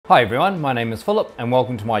Hi everyone, my name is Philip and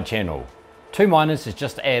welcome to my channel. 2Miners has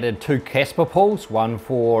just added 2 Kaspa pools, one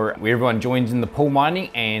for where everyone joins in the pool mining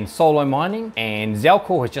and solo mining, and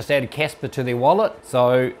Zelcore has just added Kaspa to their wallet,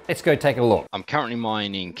 so let's go take a look. I'm currently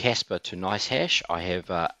mining Kaspa to NiceHash. I have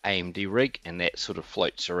a AMD rig and that sort of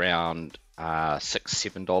floats around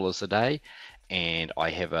 $6-7 a day. And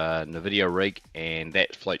I have a NVIDIA rig and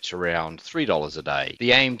that floats around $3 a day.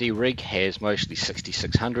 The AMD rig has mostly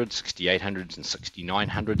 6600s, 6800s and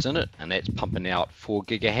 6900s in it, and that's pumping out 4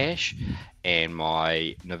 gigahash. And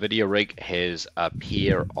my NVIDIA rig has a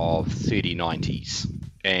pair of 3090s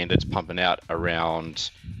and it's pumping out around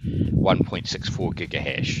 1.64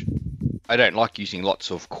 gigahash. I don't like using lots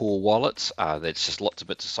of core wallets. There's just lots of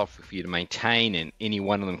bits of software for you to maintain, and any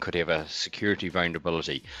one of them could have a security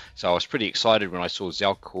vulnerability. So I was pretty excited when I saw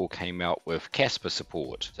Zelcore came out with Kaspa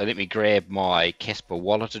support. So let me grab my Kaspa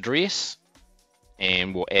wallet address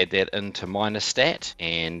and we'll add that into Minerstat,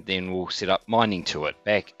 and then we'll set up mining to it.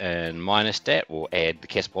 Back in Minerstat, we'll add the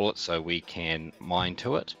Kaspa wallet so we can mine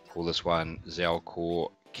to it. Call this one Zelcore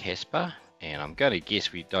Kaspa, and I'm going to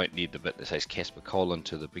guess we don't need the bit that says Kaspa colon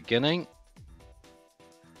to the beginning.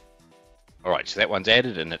 Alright, so that one's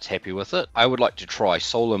added and it's happy with it. I would like to try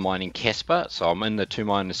solo mining Kaspa, so I'm in the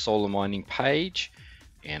 2Miners solo mining page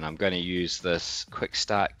and I'm going to use this quick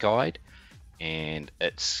start guide, and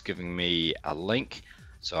it's giving me a link.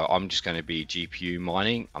 So I'm just going to be GPU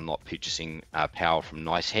mining. I'm not purchasing power from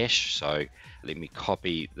NiceHash, so let me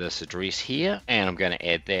copy this address here and I'm going to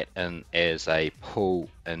add that in as a pull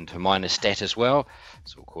into Minerstat as well.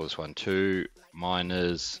 So we'll call this one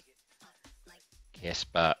 2Miners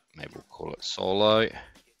Kaspa, maybe we'll call it solo,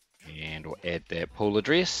 and we'll add that pool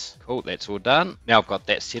address. Cool, that's all done. Now I've got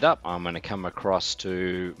that set up, I'm going to come across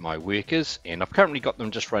to my workers, and I've currently got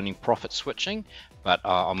them just running profit switching, but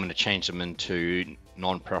I'm going to change them into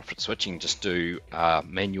non-profit switching, just do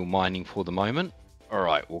manual mining for the moment.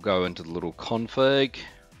 Alright, we'll go into the little config.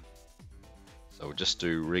 So we'll just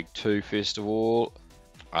do rig 2 first of all.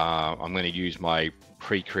 I'm going to use my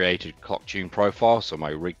pre-created clock tune profile, so my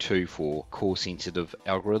rig 2 for core sensitive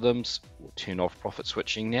algorithms. We'll turn off profit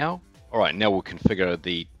switching now. Alright, now we'll configure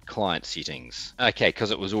the client settings. Okay, because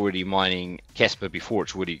it was already mining Kaspa before,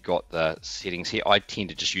 it's already got the settings here. I tend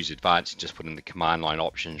to just use advanced and just put in the command line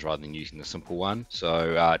options rather than using the simple one.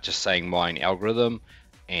 So just saying mine algorithm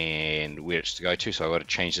and where it's to go to. So I've got to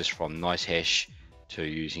change this from NiceHash to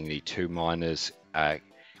using the 2Miners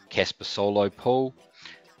Kaspa solo pool.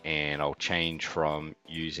 And I'll change from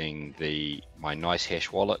using my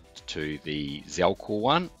NiceHash wallet to the Zelcore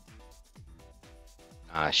one.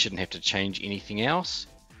 I shouldn't have to change anything else.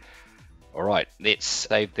 Alright, let's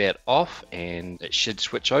save that off and it should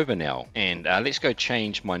switch over now. And let's go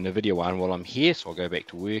change my NVIDIA one while I'm here. So I'll go back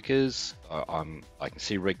to workers. I can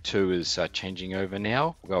see rig 2 is changing over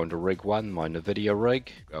now. We'll go into rig 1, my NVIDIA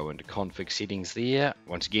rig. Go into config settings there.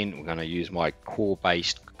 Once again, we're going to use my core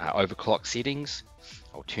based overclock settings.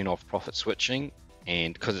 I'll turn off profit switching,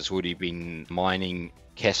 and because it's already been mining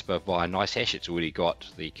Kaspa via NiceHash, it's already got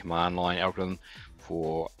the command line algorithm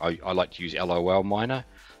for, I like to use LOL miner,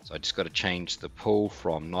 so I just got to change the pool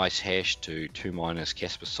from NiceHash to 2Miners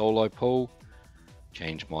Kaspa solo pool,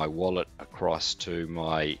 change my wallet across to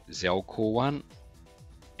my Zelcore one,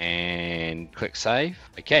 and click save.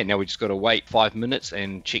 Okay, now we just got to wait 5 minutes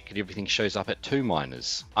and check that everything shows up at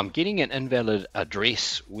 2Miners. I'm getting an invalid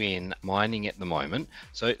address when mining at the moment,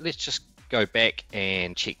 so let's just go back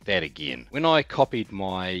and check that again. When I copied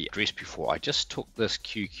my address before, I just took this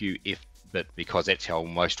QQF bit because that's how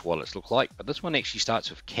most wallets look like, but this one actually starts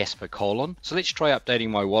with Kaspa colon. So let's try updating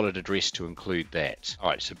my wallet address to include that.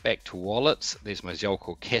 Alright, so back to wallets, there's my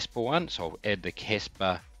Zelcore Kaspa one, so I'll add the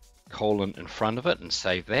Kaspa colon in front of it and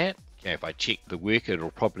save that. Okay, if I check the worker,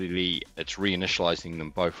 it's reinitializing them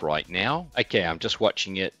both right now. Okay, I'm just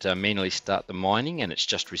watching it manually start the mining, and it's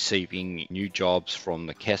just receiving new jobs from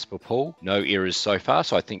the Kaspa pool. No errors so far,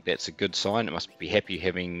 so I think that's a good sign. It must be happy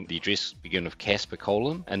having the address begin with Kaspa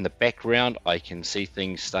colon. In the background, I can see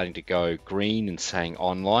things starting to go green and saying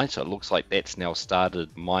online, so it looks like that's now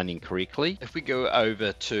started mining correctly. If we go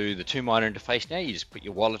over to the 2Miner interface now, you just put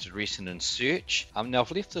your wallet address in and search. Now I've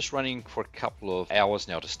left this running for a couple of hours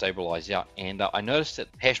now to stabilize out, and I noticed that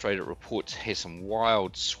hash rate it reports has some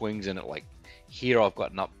wild swings in it. Like here I've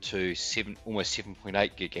gotten up to almost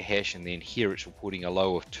 7.8 gigahash, and then here it's reporting a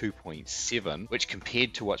low of 2.7, which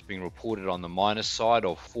compared to what's being reported on the minus side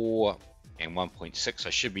of 4 and 1.6, I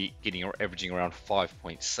should be getting averaging around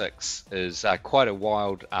 5.6. Is quite a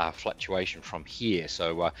wild fluctuation from here.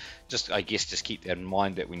 So I guess just keep that in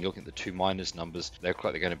mind, that when you look at the 2Miners numbers, they look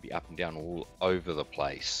like they're going to be up and down all over the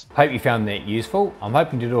place. Hope you found that useful. I'm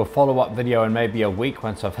hoping to do a follow-up video in maybe a week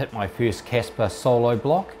once I've hit my first Kaspa solo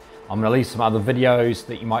block. I'm going to leave some other videos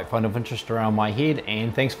that you might find of interest around my head,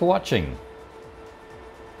 and thanks for watching.